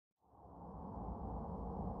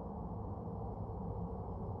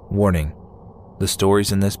Warning: the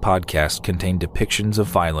stories in this podcast contain depictions of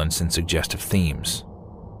violence and suggestive themes.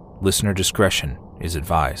 Listener discretion is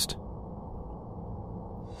advised.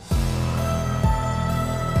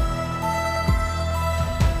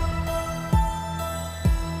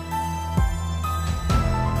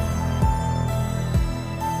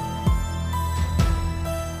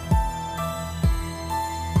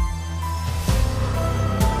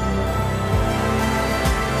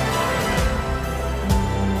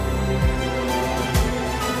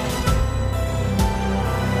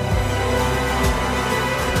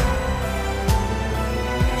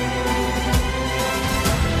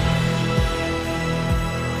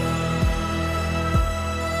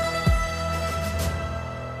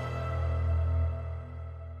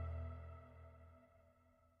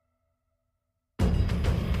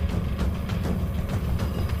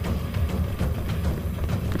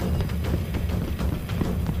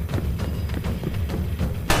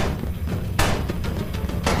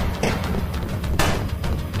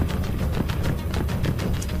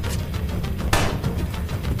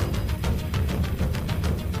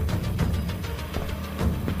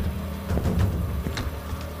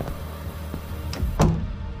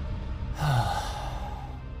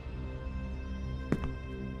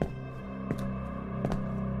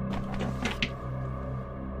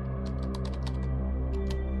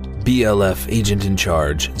 BLF Agent in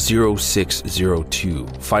Charge 0602,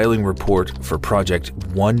 filing report for Project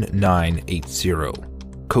 1980,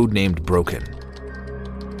 codenamed Broken.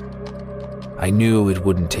 I knew it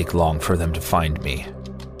wouldn't take long for them to find me.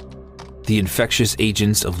 The infectious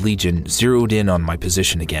agents of Legion zeroed in on my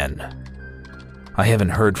position again. I haven't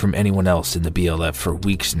heard from anyone else in the BLF for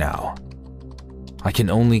weeks now. I can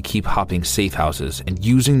only keep hopping safe houses and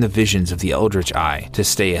using the visions of the Eldritch Eye to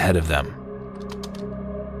stay ahead of them.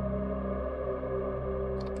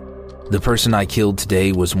 The person I killed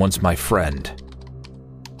today was once my friend.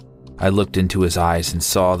 I looked into his eyes and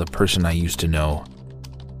saw the person I used to know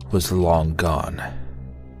was long gone.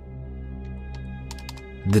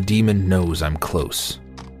 The demon knows I'm close.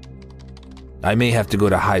 I may have to go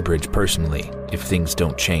to Highbridge personally if things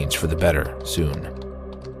don't change for the better soon.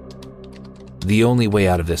 The only way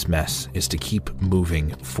out of this mess is to keep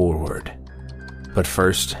moving forward. But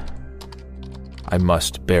first, I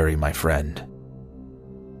must bury my friend.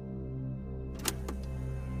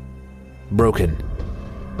 Broken.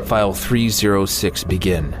 File 306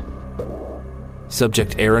 begin.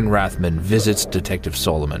 Subject Aaron Rathman visits Detective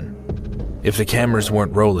Solomon. If the cameras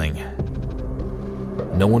weren't rolling,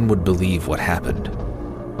 no one would believe what happened.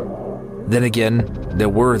 Then again, there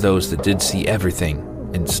were those that did see everything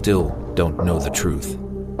and still don't know the truth.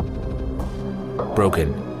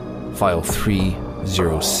 Broken. File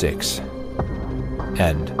 306.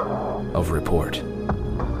 End of report.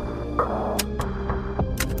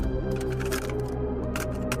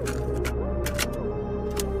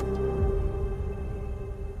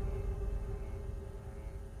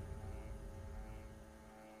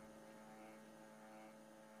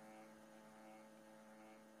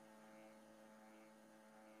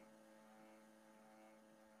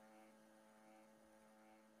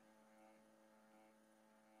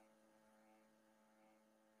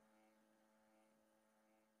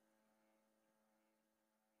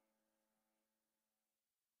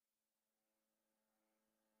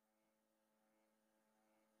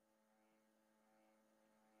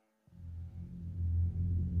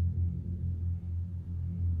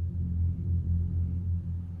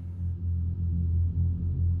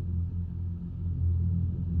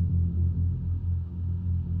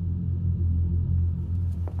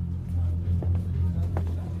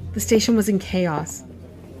 The station was in chaos.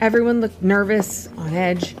 Everyone looked nervous, on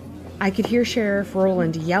edge. I could hear Sheriff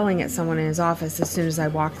Rowland yelling at someone in his office as soon as I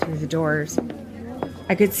walked through the doors.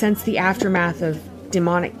 I could sense the aftermath of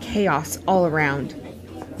demonic chaos all around.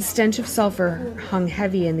 The stench of sulfur hung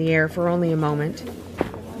heavy in the air for only a moment.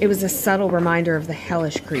 It was a subtle reminder of the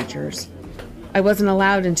hellish creatures. I wasn't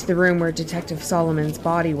allowed into the room where Detective Solomon's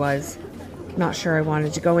body was. Not sure I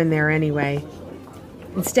wanted to go in there anyway.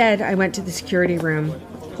 Instead, I went to the security room,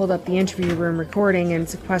 pulled up the interview room recording, and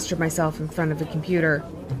sequestered myself in front of a computer.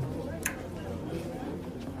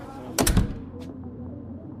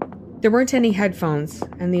 There weren't any headphones,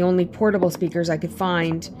 and the only portable speakers I could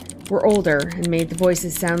find were older and made the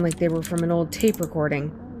voices sound like they were from an old tape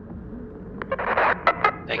recording.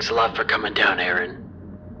 Thanks a lot for coming down, Aaron.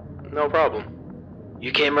 No problem.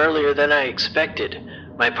 You came earlier than I expected.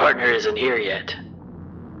 My partner isn't here yet.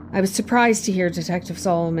 I was surprised to hear Detective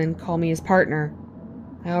Solomon call me his partner.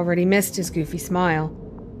 I already missed his goofy smile.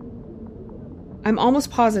 I'm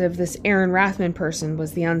almost positive this Aaron Rathman person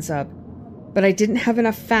was the unsub. but I didn't have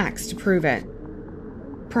enough facts to prove it.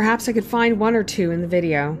 Perhaps I could find one or two in the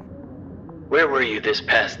video. Where were you this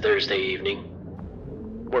past Thursday evening?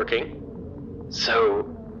 Working.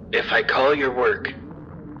 So, if I call your work,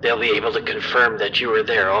 they'll be able to confirm that you were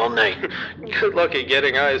there all night. Good luck at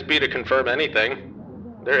getting ISB to confirm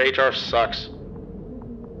anything. Their HR sucks.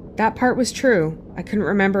 That part was true. I couldn't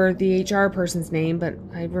remember the HR person's name, but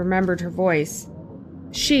I remembered her voice.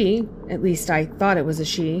 She, at least I thought it was a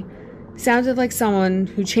she, sounded like someone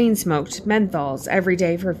who chain-smoked menthols every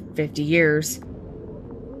day for 50 years.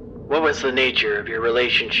 What was the nature of your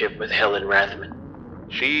relationship with Helen Rathman?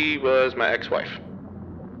 She was my ex-wife.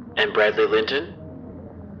 And Bradley Linton?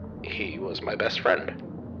 He was my best friend.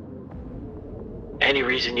 Any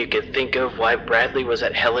reason you could think of why Bradley was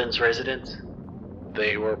at Helen's residence?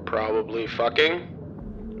 They were probably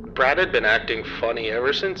fucking. Brad had been acting funny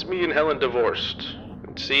ever since me and Helen divorced.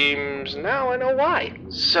 It seems now I know why.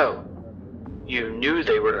 So, you knew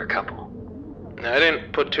they were a couple? I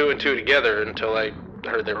didn't put two and two together until I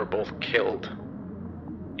heard they were both killed.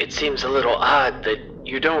 It seems a little odd that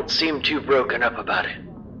you don't seem too broken up about it.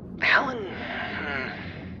 Helen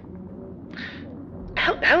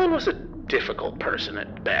was a difficult person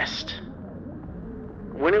at best.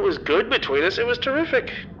 When it was good between us, it was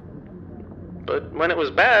terrific. But when it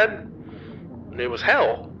was bad, it was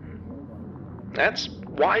hell. That's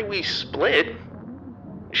why we split.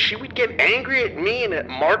 She would get angry at me and at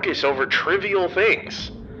Marcus over trivial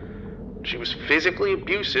things. She was physically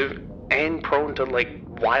abusive and prone to,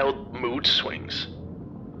 wild mood swings.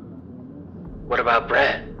 What about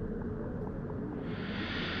Brad?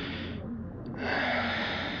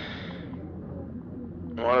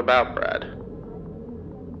 What about Brad?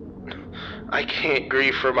 I can't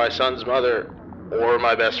grieve for my son's mother or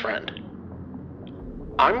my best friend.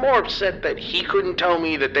 I'm more upset that he couldn't tell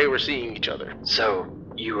me that they were seeing each other. So,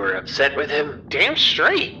 you were upset with him? Damn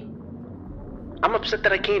straight. I'm upset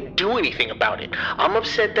that I can't do anything about it. I'm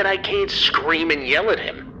upset that I can't scream and yell at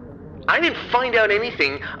him. I didn't find out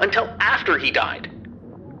anything until after he died.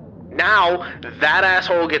 Now, that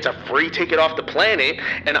asshole gets a free ticket off the planet,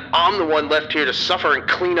 and I'm the one left here to suffer and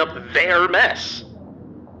clean up their mess.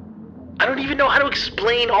 I don't even know how to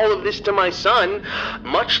explain all of this to my son,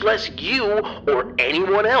 much less you or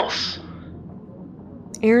anyone else.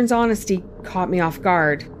 Aaron's honesty caught me off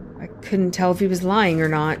guard. I couldn't tell if he was lying or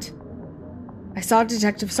not. I saw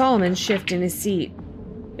Detective Solomon shift in his seat.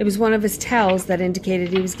 It was one of his tells that indicated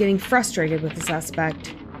he was getting frustrated with the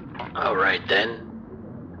suspect. All right, then.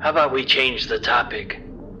 How about we change the topic?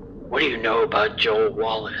 What do you know about Joel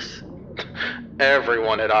Wallace?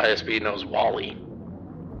 Everyone at ISB knows Wally.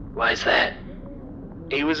 Why's that?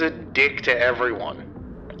 He was a dick to everyone.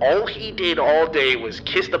 All he did all day was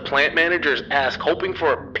kiss the plant manager's ass, hoping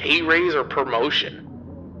for a pay raise or promotion.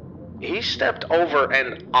 He stepped over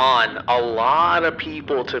and on a lot of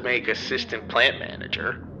people to make assistant plant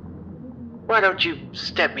manager. Why don't you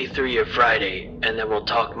step me through your Friday, and then we'll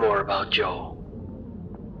talk more about Joel.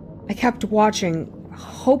 I kept watching,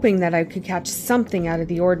 hoping that I could catch something out of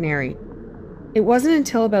the ordinary. It wasn't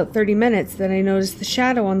until about 30 minutes that I noticed the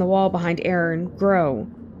shadow on the wall behind Aaron grow.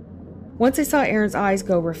 Once I saw Aaron's eyes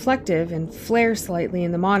go reflective and flare slightly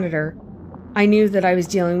in the monitor, I knew that I was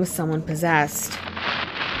dealing with someone possessed.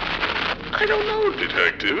 I don't know,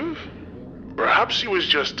 Detective. Perhaps he was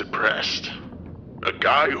just depressed. A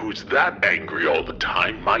guy who's that angry all the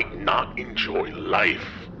time might not enjoy life.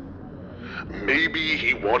 Maybe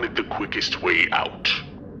he wanted the quickest way out.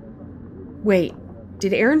 Wait,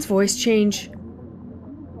 did Aaron's voice change?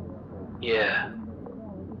 Yeah.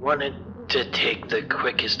 Wanted to take the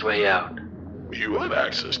quickest way out. You have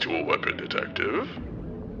access to a weapon, Detective.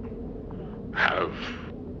 Have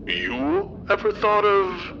you ever thought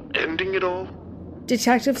of ending it all?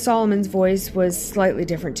 Detective Solomon's voice was slightly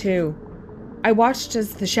different too. I watched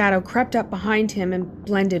as the shadow crept up behind him and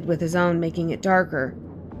blended with his own, making it darker.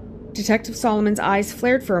 Detective Solomon's eyes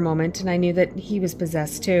flared for a moment, and I knew that he was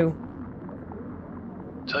possessed too.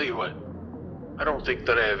 Tell you what, I don't think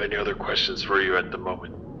that I have any other questions for you at the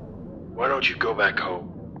moment. Why don't you go back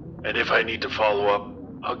home? And if I need to follow up,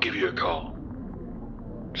 I'll give you a call.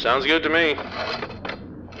 Sounds good to me.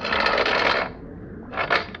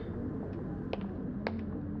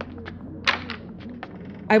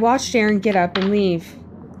 I watched Aaron get up and leave.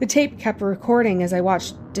 The tape kept recording as I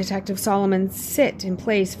watched Detective Solomon sit in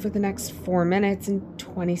place for the next 4 minutes and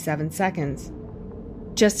 27 seconds.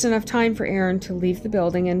 Just enough time for Aaron to leave the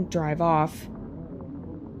building and drive off.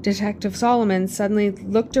 Detective Solomon suddenly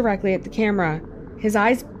looked directly at the camera. His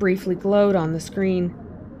eyes briefly glowed on the screen.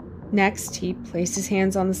 Next, he placed his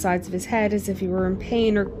hands on the sides of his head as if he were in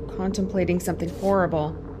pain or contemplating something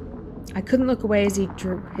horrible. I couldn't look away as he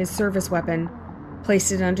drew his service weapon,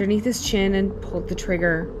 placed it underneath his chin, and pulled the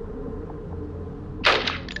trigger.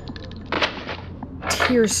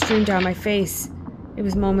 Tears streamed down my face. It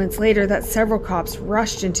was moments later that several cops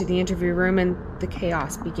rushed into the interview room and the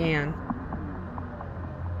chaos began.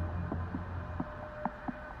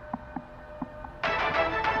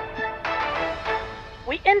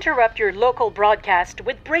 We interrupt your local broadcast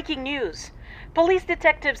with breaking news. Police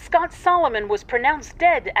Detective Scott Solomon was pronounced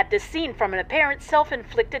dead at the scene from an apparent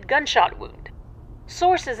self-inflicted gunshot wound.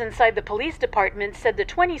 Sources inside the police department said the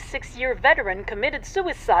 26-year veteran committed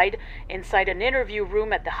suicide inside an interview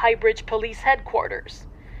room at the Highbridge Police Headquarters.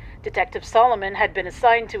 Detective Solomon had been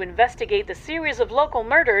assigned to investigate the series of local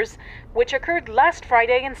murders which occurred last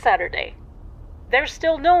Friday and Saturday. There's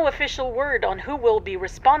still no official word on who will be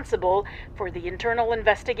responsible for the internal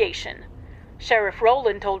investigation. Sheriff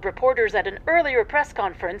Rowland told reporters at an earlier press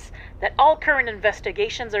conference that all current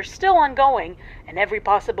investigations are still ongoing and every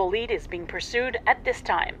possible lead is being pursued at this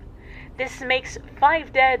time. This makes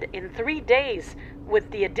 5 dead in 3 days,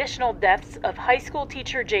 with the additional deaths of high school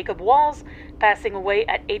teacher Jacob Walls passing away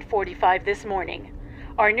at 8:45 this morning.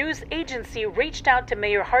 Our news agency reached out to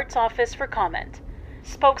Mayor Hart's office for comment.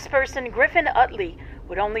 Spokesperson Griffin Utley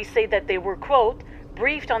would only say that they were, quote,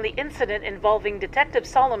 briefed on the incident involving Detective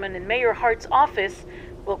Solomon in Mayor Hart's office,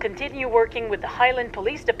 will continue working with the Highland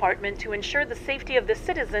Police Department to ensure the safety of the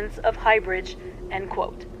citizens of Highbridge, end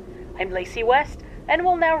quote. I'm Lacey West, and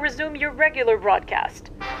will now resume your regular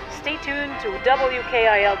broadcast. Stay tuned to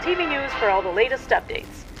WKIL TV News for all the latest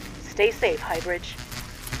updates. Stay safe, Highbridge.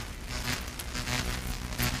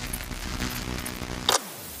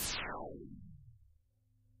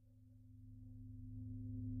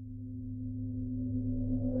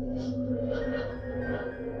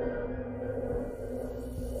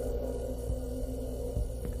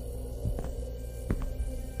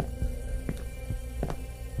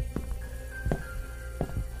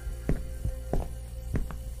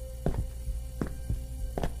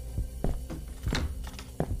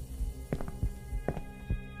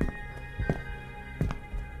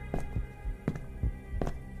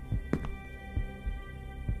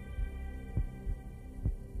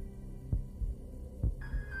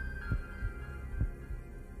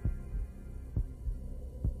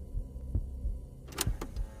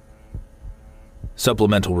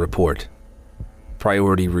 Supplemental report.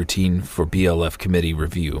 Priority routine for BLF committee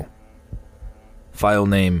review. File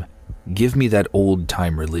name, Give Me That Old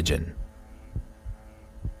Time Religion.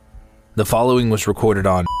 The following was recorded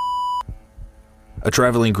on a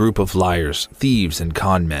traveling group of liars, thieves, and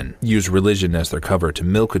con men use religion as their cover to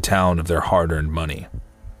milk a town of their hard-earned money.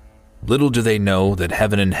 Little do they know that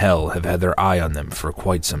heaven and hell have had their eye on them for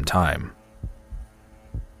quite some time.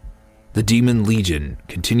 The Demon Legion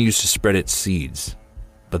continues to spread its seeds,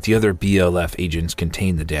 but the other BLF agents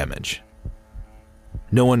contain the damage.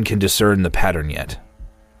 No one can discern the pattern yet.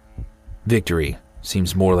 Victory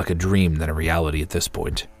seems more like a dream than a reality at this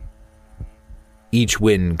point. Each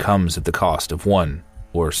win comes at the cost of one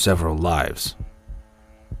or several lives.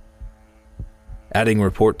 Adding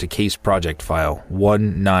report to case project file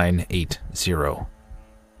 1980.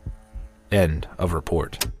 End of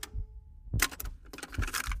report.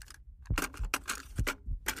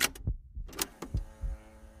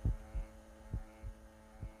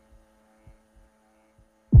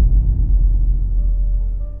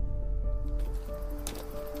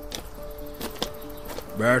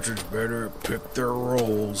 Bastards better pick their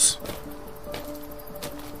roles.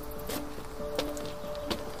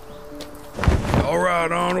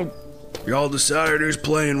 Alright, Arnold. Y'all decided who's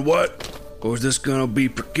playing what? Or is this gonna be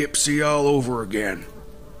Poughkeepsie all over again?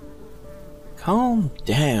 Calm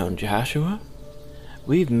down, Joshua.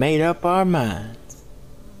 We've made up our minds.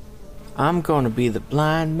 I'm gonna be the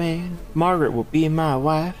blind man, Margaret will be my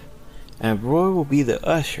wife, and Roy will be the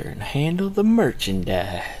usher and handle the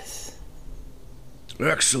merchandise.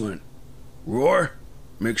 Excellent. Roy,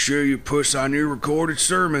 make sure you push on your recorded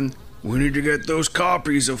sermon. We need to get those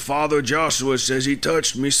copies of Father Joshua Says He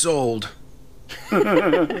Touched Me sold.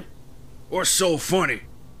 What's so funny?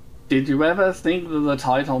 Did you ever think that the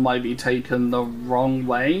title might be taken the wrong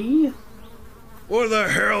way? What the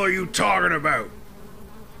hell are you talking about?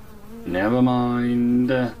 Never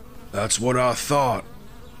mind. That's what I thought.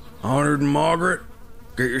 Honored Margaret,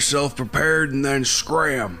 get yourself prepared and then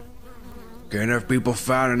scram. Can't have people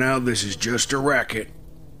finding out this is just a racket.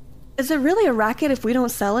 Is it really a racket if we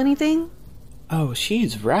don't sell anything? Oh,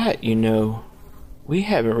 she's right, you know. We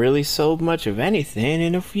haven't really sold much of anything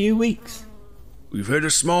in a few weeks. We've hit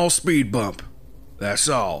a small speed bump. That's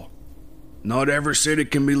all. Not every city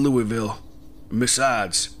can be Louisville.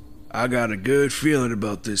 Besides, I got a good feeling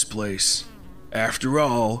about this place. After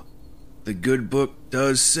all, the good book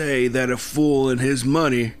does say that a fool and his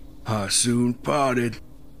money are soon parted.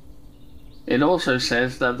 It also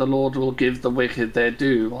says that the Lord will give the wicked their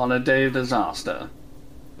due on a day of disaster.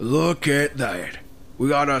 Look at that. We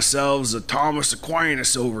got ourselves a Thomas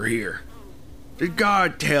Aquinas over here. Did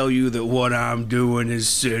God tell you that what I'm doing is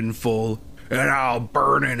sinful, and I'll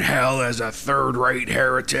burn in hell as a third-rate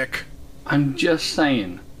heretic? I'm just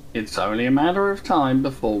saying, it's only a matter of time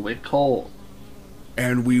before we're caught.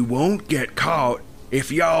 And we won't get caught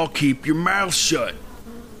if y'all keep your mouth shut.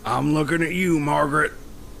 I'm looking at you, Margaret.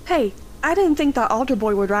 Hey, I didn't think that altar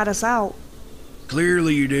boy would rat us out.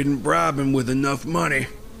 Clearly you didn't bribe him with enough money.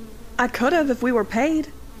 I could have if we were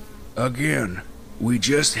paid. Again, we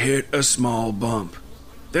just hit a small bump.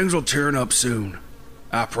 Things will turn up soon.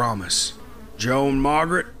 I promise. Joe and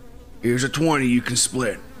Margaret, here's a 20 you can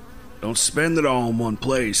split. Don't spend it all in one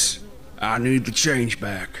place. I need the change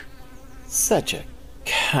back. Such a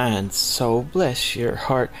kind soul, bless your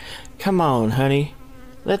heart. Come on, honey.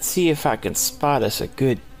 Let's see if I can spot us a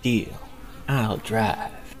good deal. I'll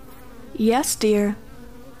drive. Yes, dear.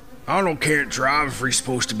 I can't drive if we're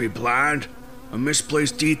supposed to be blind. A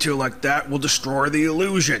misplaced detail like that will destroy the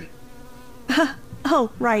illusion.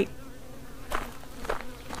 Oh, right.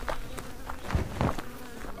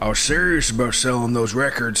 I was serious about selling those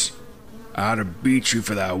records. I'd have beat you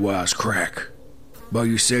for that wisecrack. But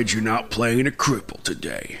you said you're not playing a cripple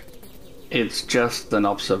today. It's just an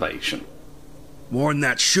observation. One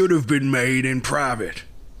that should have been made in private.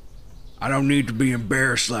 I don't need to be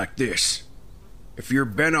embarrassed like this. If you're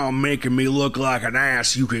bent on making me look like an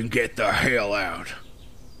ass, you can get the hell out.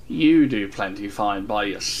 You do plenty fine by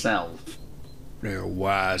yourself. You're a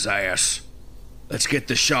wise ass. Let's get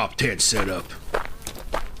the shop tent set up.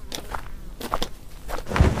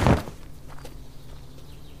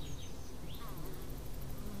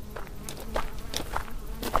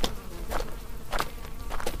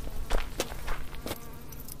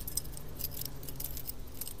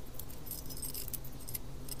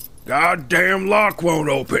 Goddamn lock won't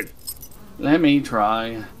open. Let me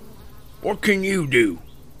try. What can you do?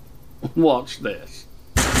 Watch this.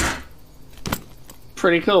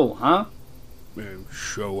 Pretty cool, huh?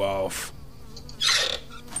 Show off.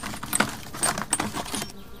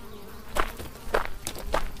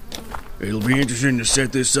 It'll be interesting to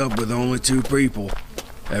set this up with only 2 people.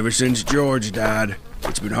 Ever since George died,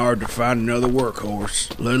 it's been hard to find another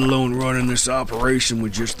workhorse, let alone running this operation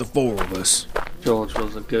with just the 4 of us. George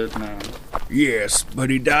was a good man. Yes, but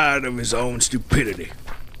he died of his own stupidity.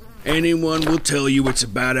 Anyone will tell you it's a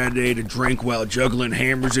bad idea to drink while juggling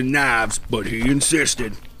hammers and knives, but he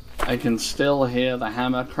insisted. I can still hear the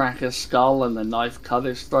hammer crack his skull and the knife cut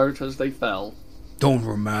his throat as they fell. Don't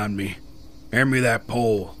remind me. Hand me that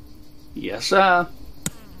pole. Yes, sir.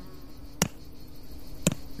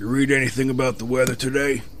 You read anything about the weather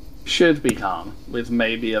today? Should be calm, with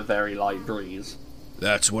maybe a very light breeze.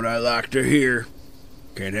 That's what I like to hear.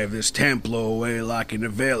 Can't have this tent blow away like in a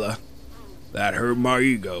villa. That hurt my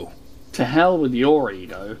ego. To hell with your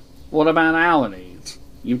ego. What about our needs?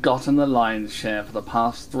 You've gotten the lion's share for the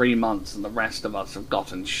past 3 months and the rest of us have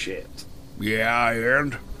gotten shit. Yeah,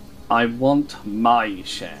 and? I want my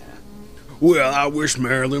share. Well, I wish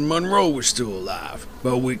Marilyn Monroe was still alive,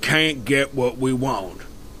 but we can't get what we want.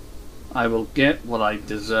 I will get what I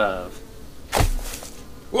deserve.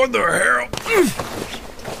 What the hell?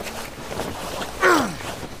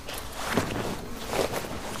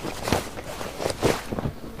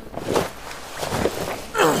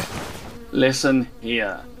 Listen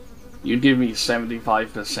here. You give me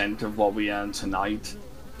 75% of what we earn tonight,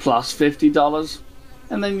 plus $50,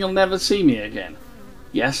 and then you'll never see me again.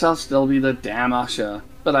 Yes, I'll still be the damn usher,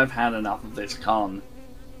 but I've had enough of this con.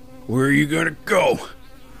 Where are you gonna go?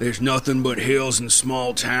 There's nothing but hills and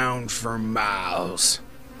small towns for miles.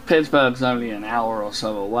 Pittsburgh's only an hour or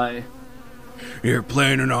so away. You're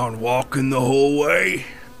planning on walking the whole way?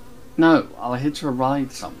 No, I'll hitch a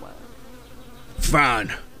ride somewhere.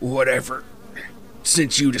 Fine, whatever.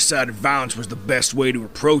 Since you decided violence was the best way to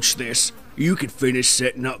approach this, you can finish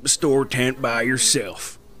setting up the store tent by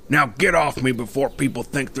yourself. Now get off me before people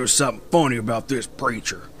think there's something funny about this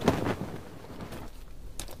preacher.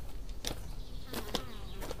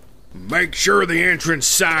 Make sure the entrance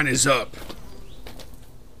sign is up.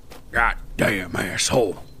 Goddamn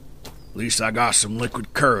asshole. At least I got some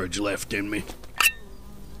liquid courage left in me.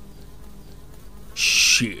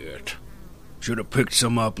 Shit. Should have picked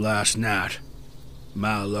some up last night.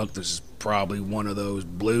 My luck, this is probably one of those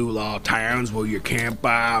blue law towns where you can't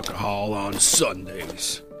buy alcohol on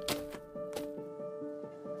Sundays.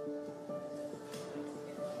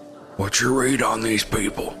 What's your read on these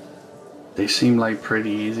people? They seem like pretty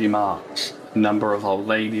easy marks. A number of old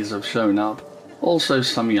ladies have shown up, also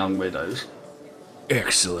some young widows.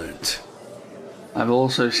 Excellent. I've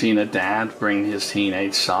also seen a dad bring his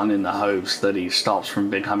teenage son in the hopes that he stops from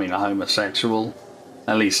becoming a homosexual.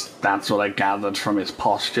 At least that's what I gathered from his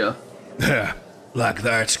posture. Yeah, like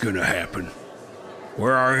that's gonna happen.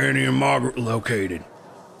 Where are Annie and Margaret located?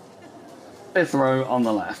 5th row on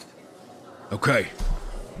the left. Okay,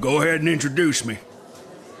 go ahead and introduce me.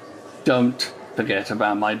 Don't forget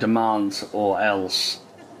about my demands or else.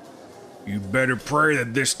 You better pray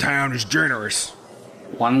that this town is generous.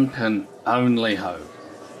 One can only hope.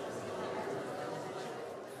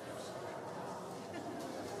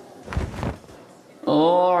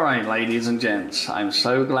 Alright, ladies and gents, I'm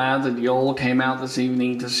so glad that you all came out this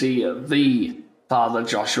evening to see the Father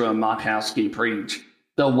Joshua Markowski preach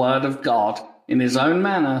the Word of God in his own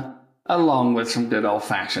manner, along with some good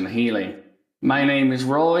old-fashioned healing. My name is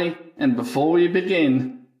Roy, and before we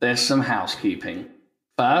begin, there's some housekeeping.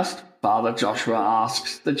 First, Father Joshua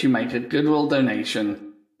asks that you make a goodwill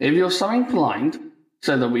donation, if you're so inclined,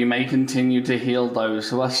 so that we may continue to heal those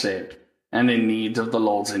who are sick and in need of the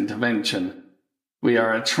Lord's intervention. We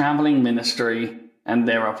are a traveling ministry, and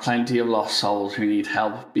there are plenty of lost souls who need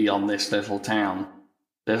help beyond this little town.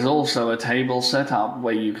 There's also a table set up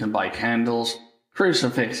where you can buy candles,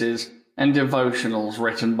 crucifixes, and devotionals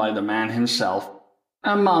written by the man himself,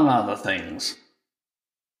 among other things.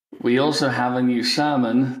 We also have a new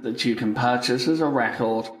sermon that you can purchase as a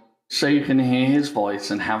record, so you can hear his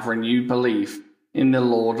voice and have renewed belief in the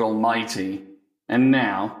Lord Almighty. And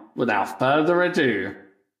now, without further ado,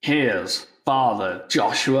 here's Father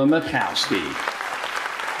Joshua Markowski.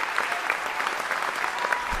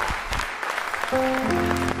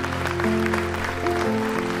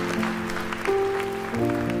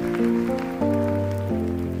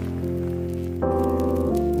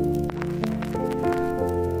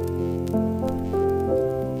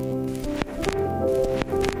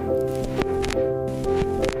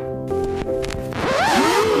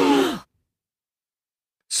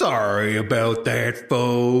 Sorry about that,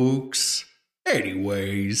 folks.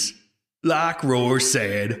 Anyways, like Roy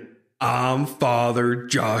said, I'm Father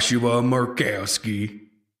Joshua Markowski,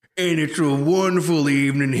 and it's a wonderful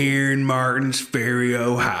evening here in Martins Ferry,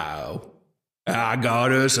 Ohio. I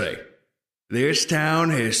gotta say, this town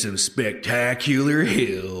has some spectacular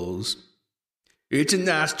hills. It's a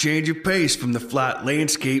nice change of pace from the flat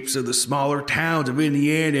landscapes of the smaller towns of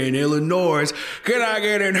Indiana and Illinois. Can I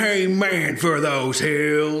get an amen for those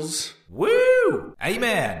hills? Woo!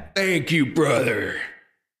 Amen. Thank you, brother.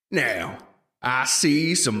 Now, I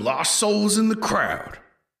see some lost souls in the crowd.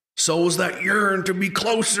 Souls that yearn to be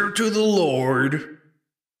closer to the Lord.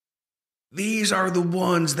 These are the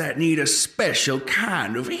ones that need a special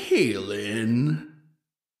kind of healing.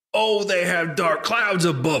 Oh, they have dark clouds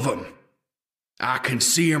above them. I can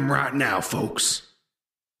see them right now, folks.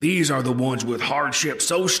 These are the ones with hardship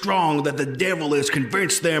so strong that the devil has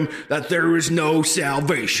convinced them that there is no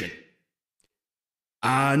salvation.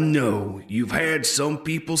 I know you've had some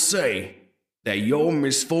people say that your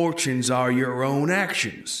misfortunes are your own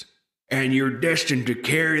actions, and you're destined to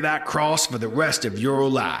carry that cross for the rest of your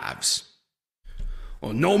lives.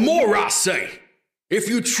 Well, no more, I say. If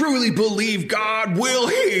you truly believe God will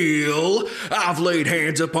heal, I've laid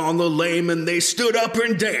hands upon the lame and they stood up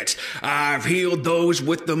and danced. I've healed those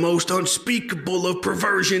with the most unspeakable of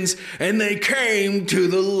perversions, and they came to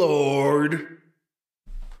the Lord.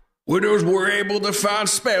 Widows were able to find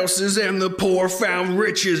spouses, and the poor found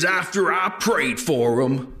riches after I prayed for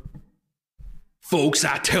them. Folks,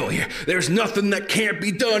 I tell you, there's nothing that can't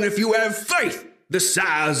be done if you have faith the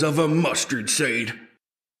size of a mustard seed.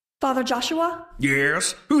 Father Joshua?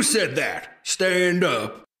 Yes? Who said that? Stand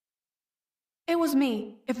up. It was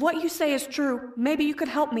me. If what you say is true, maybe you could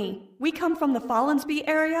help me. We come from the Follensby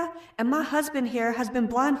area, and my husband here has been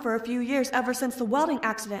blind for a few years ever since the welding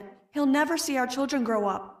accident. He'll never see our children grow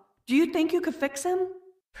up. Do you think you could fix him?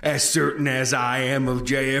 As certain as I am of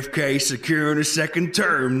JFK securing a second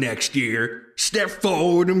term next year, step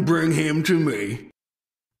forward and bring him to me.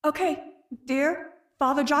 Okay, dear.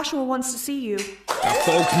 Father Joshua wants to see you. Now,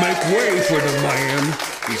 folks, make way for the man.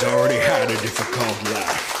 He's already had a difficult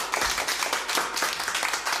life.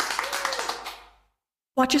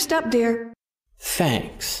 Watch your step, dear.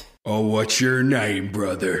 Thanks. Oh, what's your name,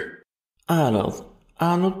 brother? Arnold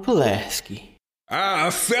Pulaski. Ah,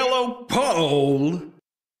 fellow Paul.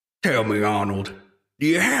 Tell me, Arnold, do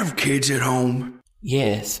you have kids at home?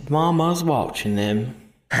 Yes, Mama's watching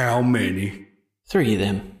them. How many? 3 of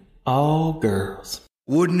them. All girls.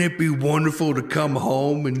 Wouldn't it be wonderful to come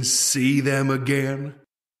home and see them again?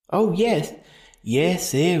 Oh, yes.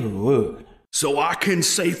 Yes, it would. So I can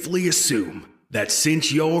safely assume that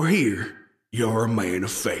since you're here, you're a man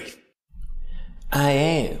of faith. I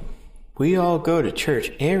am. We all go to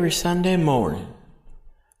church every Sunday morning.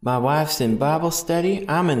 My wife's in Bible study,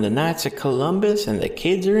 I'm in the Knights of Columbus, and the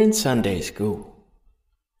kids are in Sunday school.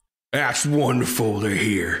 That's wonderful to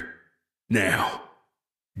hear. Now,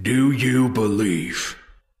 do you believe?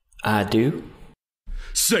 I do.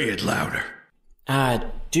 Say it louder. I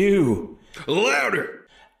do. Louder.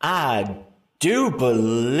 I do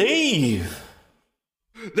believe.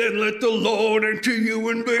 Then let the Lord enter you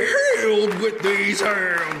and be healed with these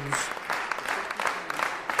hands.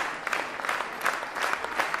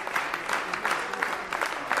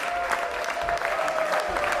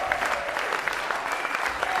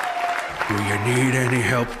 Do you need any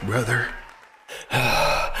help, brother?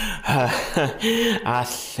 I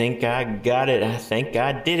think I got it. I think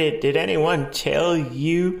I did it. Did anyone tell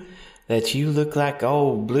you that you look like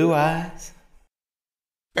old Blue Eyes?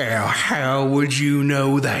 Well, how would you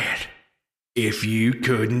know that if you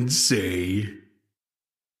couldn't see?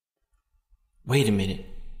 Wait a minute.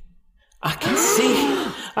 I can see.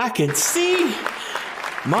 I can see.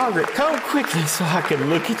 Margaret, come quickly so I can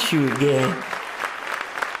look at you again.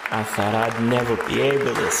 I thought I'd never be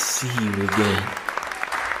able to see you again.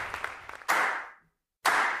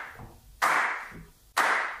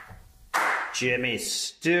 Jimmy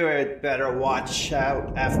Stewart better watch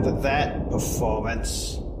out after that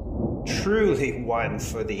performance. Truly one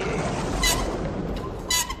for the ages.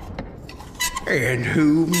 And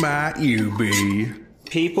who might you be?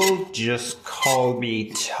 People just call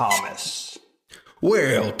me Thomas.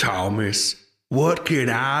 Well, Thomas, what can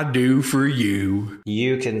I do for you?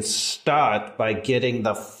 You can start by getting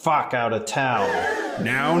the fuck out of town.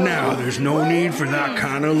 Now, there's no need for that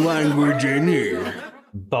kind of language in here.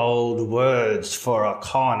 Bold words for a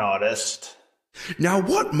con artist. Now,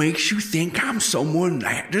 what makes you think I'm someone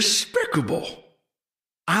that despicable?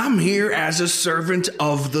 I'm here as a servant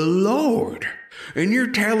of the Lord, and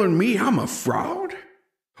you're telling me I'm a fraud?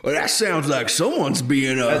 Well, that sounds like someone's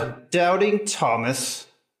being a doubting Thomas.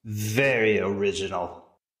 Very original.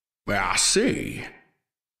 Well, I see.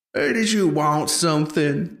 Did you want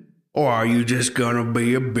something? Or are you just gonna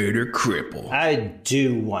be a bitter cripple? I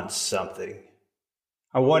do want something.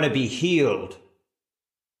 I want to be healed.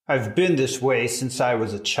 I've been this way since I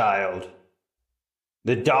was a child.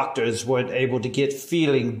 The doctors weren't able to get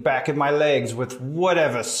feeling back in my legs with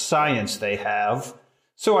whatever science they have,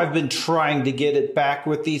 so I've been trying to get it back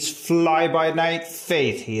with these fly-by-night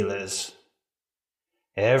faith healers.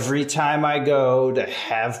 Every time I go to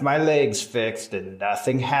have my legs fixed and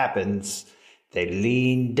nothing happens, they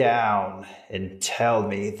lean down and tell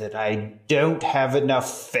me that I don't have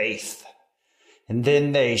enough faith. And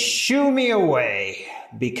then they shoo me away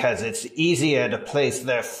because it's easier to place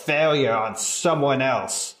their failure on someone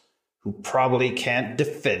else who probably can't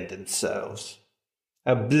defend themselves.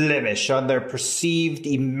 A blemish on their perceived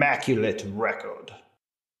immaculate record.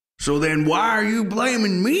 So then why are you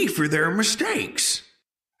blaming me for their mistakes?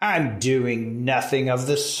 I'm doing nothing of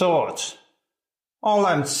the sort. All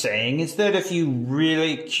I'm saying is that if you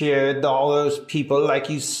really cured all those people like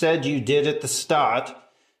you said you did at the start,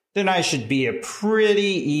 then I should be a pretty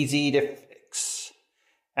easy to fix.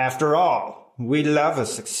 After all, we love a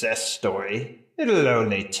success story. It'll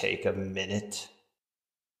only take a minute.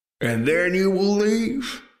 And then you will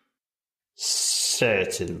leave?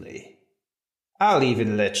 Certainly. I'll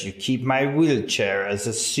even let you keep my wheelchair as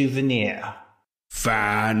a souvenir.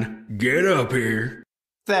 Fine. Get up here.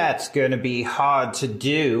 That's gonna be hard to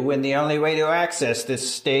do when the only way to access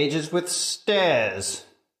this stage is with stairs.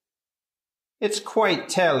 It's quite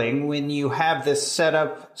telling when you have this set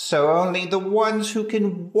up so only the ones who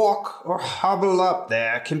can walk or hobble up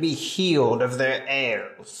there can be healed of their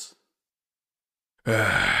ails.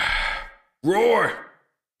 Roy,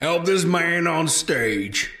 help this man on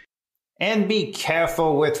stage. And be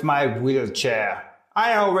careful with my wheelchair.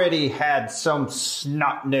 I already had some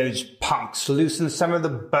snot-nosed punks loosen some of the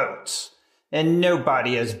bolts, and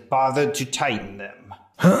nobody has bothered to tighten them.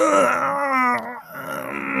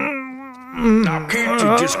 Now can't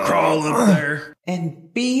you just crawl up there?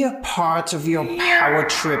 And be a part of your power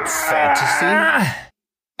trip fantasy?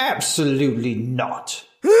 Absolutely not.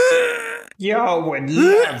 Y'all would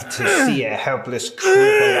love to see a helpless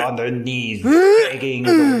cripple on their knees begging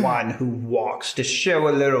the one who walks to show a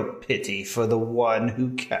little pity for the one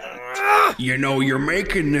who can't. You know, you're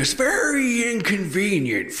making this very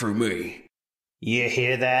inconvenient for me. You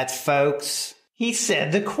hear that, folks? He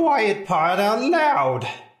said the quiet part out loud.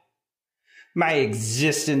 My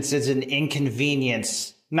existence is an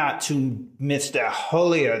inconvenience, not to Mr.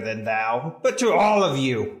 Holier-than-thou, but to all of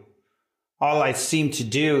you. All I seem to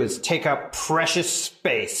do is take up precious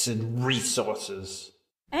space and resources.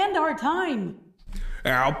 And our time.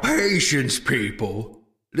 Our patience, people.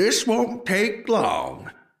 This won't take long.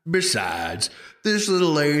 Besides, this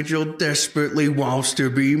little angel desperately wants to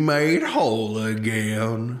be made whole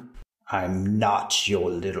again. I'm not your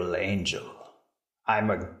little angel. I'm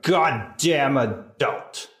a goddamn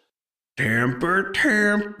adult. Temper,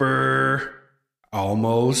 temper.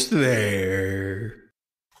 Almost there.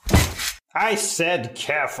 I said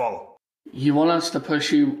careful. You want us to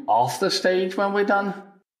push you off the stage when we're done?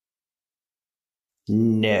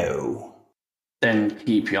 No. Then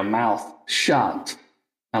keep your mouth shut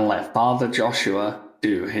and let Father Joshua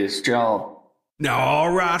do his job. Now,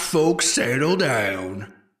 all right, folks, settle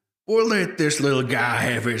down. We'll let this little guy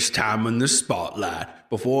have his time in the spotlight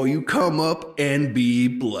before you come up and be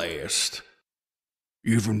blessed.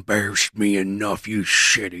 You've embarrassed me enough, you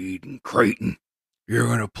shit-eating cretin. You're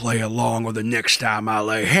gonna play along, or the next time I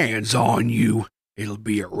lay hands on you, it'll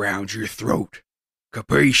be around your throat.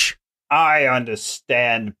 Capiche? I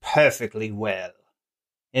understand perfectly well.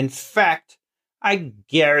 In fact, I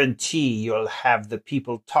guarantee you'll have the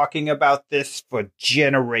people talking about this for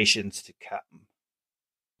generations to come.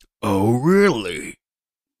 Oh, really?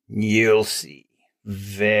 You'll see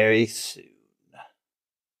very soon.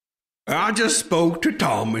 I just spoke to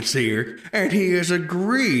Thomas here, and he has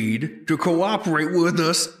agreed to cooperate with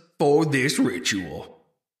us for this ritual.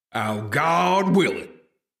 Oh, God willing,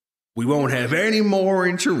 we won't have any more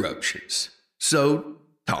interruptions. So,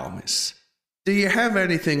 Thomas, do you have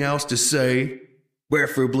anything else to say?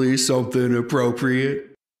 Preferably something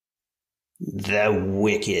appropriate? The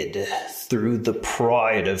wicked, through the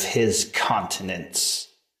pride of his continence,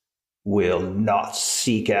 will not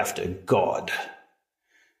seek after God.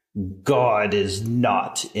 God is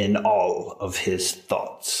not in all of his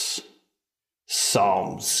thoughts.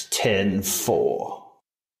 Psalms 10:4.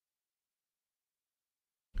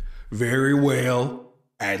 Very well.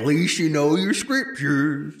 At least you know your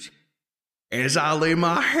scriptures. As I lay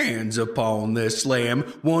my hands upon this lamb,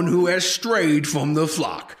 one who has strayed from the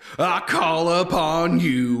flock, I call upon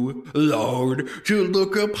you, Lord, to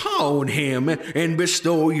look upon him and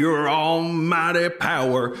bestow your almighty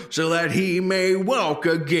power so that he may walk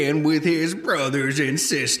again with his brothers and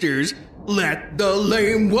sisters. Let the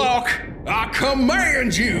lame walk, I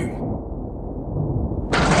command you.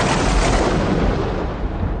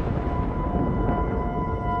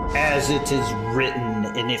 As it is written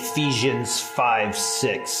in Ephesians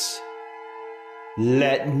 5:6,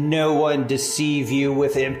 let no one deceive you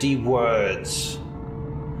with empty words,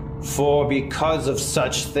 for because of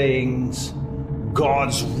such things,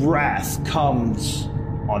 God's wrath comes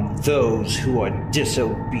on those who are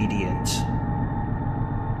disobedient.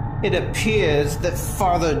 It appears that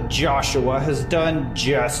Father Joshua has done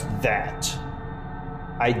just that.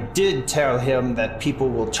 I did tell him that people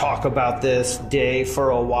will talk about this day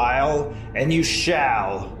for a while, and you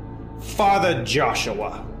shall. Father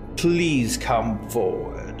Joshua, please come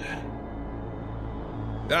forward.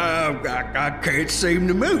 I can't seem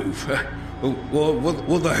to move.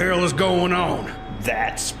 What the hell is going on?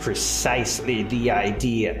 That's precisely the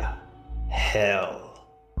idea. Hell.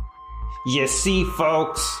 You see,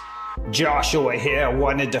 folks, Joshua here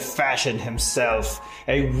wanted to fashion himself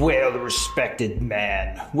a well-respected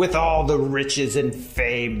man with all the riches and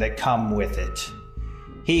fame that come with it.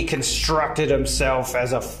 He constructed himself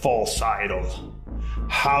as a false idol,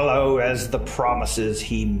 hollow as the promises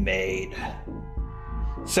he made.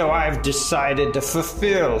 So I've decided to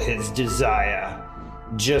fulfill his desire,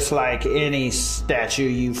 just like any statue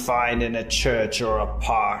you find in a church or a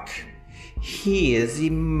park. He is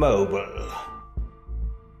immobile.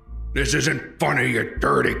 This isn't funny, you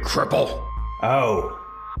dirty cripple. Oh,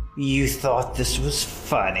 you thought this was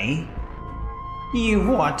funny? You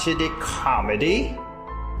wanted it comedy?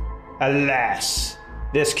 Alas,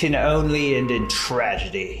 this can only end in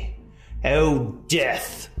tragedy. O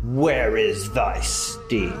death, where is thy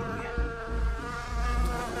sting?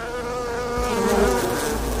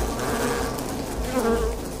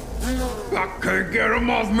 I can't get him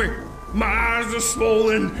off me. My eyes are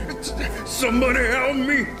swollen. Somebody help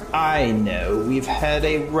me. I know we've had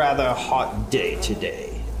a rather hot day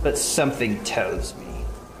today, but something tells me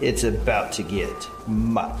it's about to get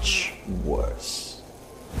much worse.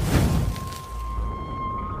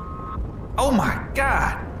 Oh my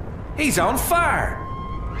God! He's on fire!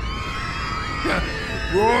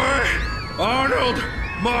 Roy, Arnold,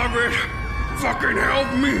 Margaret, fucking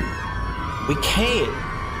help me! We can't.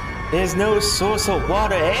 There's no source of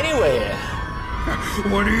water anywhere.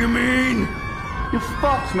 What do you mean? You're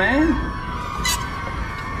fucked, man.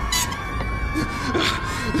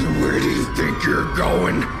 Where do you think you're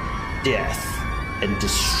going? Death and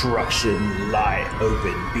destruction lie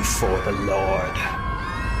open before the Lord.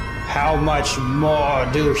 How much more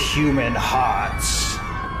do human hearts?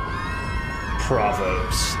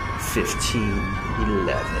 Proverbs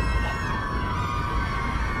 15:11.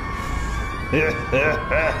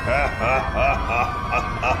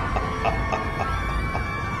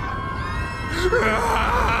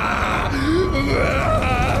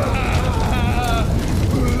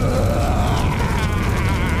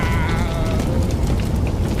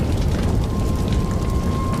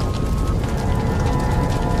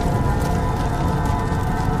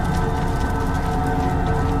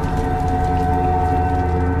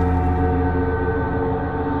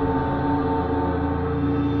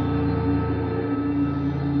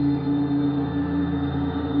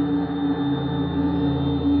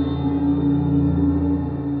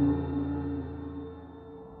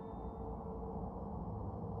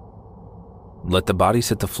 Let the Bodies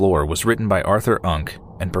Hit the Floor was written by Arthur Unk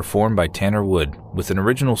and performed by Tanner Wood with an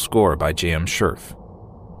original score by J.M. Scherf.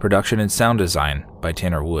 Production and sound design by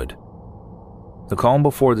Tanner Wood. The Calm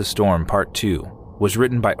Before the Storm Part 2 was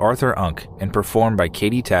written by Arthur Unk and performed by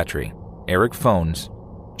Katie Tattrie, Erik Fones,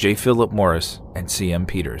 J. Phillip Morris, and C.M.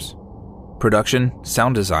 Peters. Production,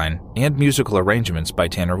 sound design, and musical arrangements by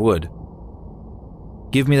Tanner Wood.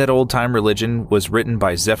 Give Me That Old Time Religion was written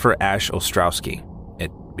by Zephyr Ostrowski.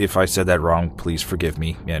 If I said that wrong, please forgive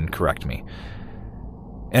me and correct me.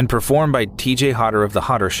 And performed by T.J. Hodder of The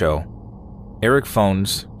Hodder Show, Erik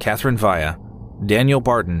Fones, Katherine Via, Daniel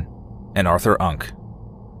Barton, and Arthur Unk.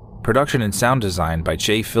 Production and sound design by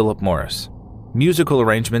J. Phillip Morris. Musical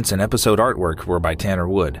arrangements and episode artwork were by Tanner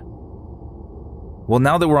Wood. Well,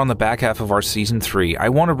 now that we're on the back half of our Season 3, I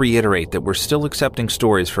want to reiterate that we're still accepting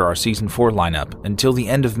stories for our Season 4 lineup until the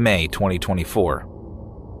end of May 2024.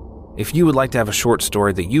 If you would like to have a short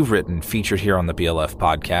story that you've written featured here on the BLF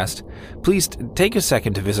podcast, please take a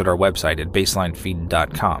second to visit our website at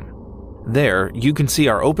baselinefeed.com. There, you can see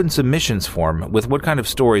our open submissions form with what kind of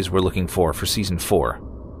stories we're looking for Season 4.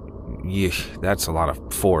 Yeesh, that's a lot of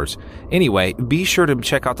 4s. Anyway, be sure to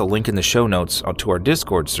check out the link in the show notes to our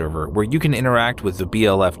Discord server where you can interact with the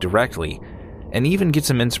BLF directly and even get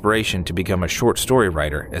some inspiration to become a short story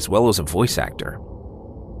writer as well as a voice actor.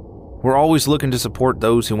 We're always looking to support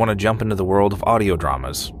those who want to jump into the world of audio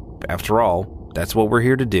dramas. After all, that's what we're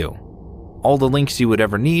here to do. All the links you would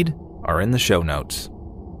ever need are in the show notes.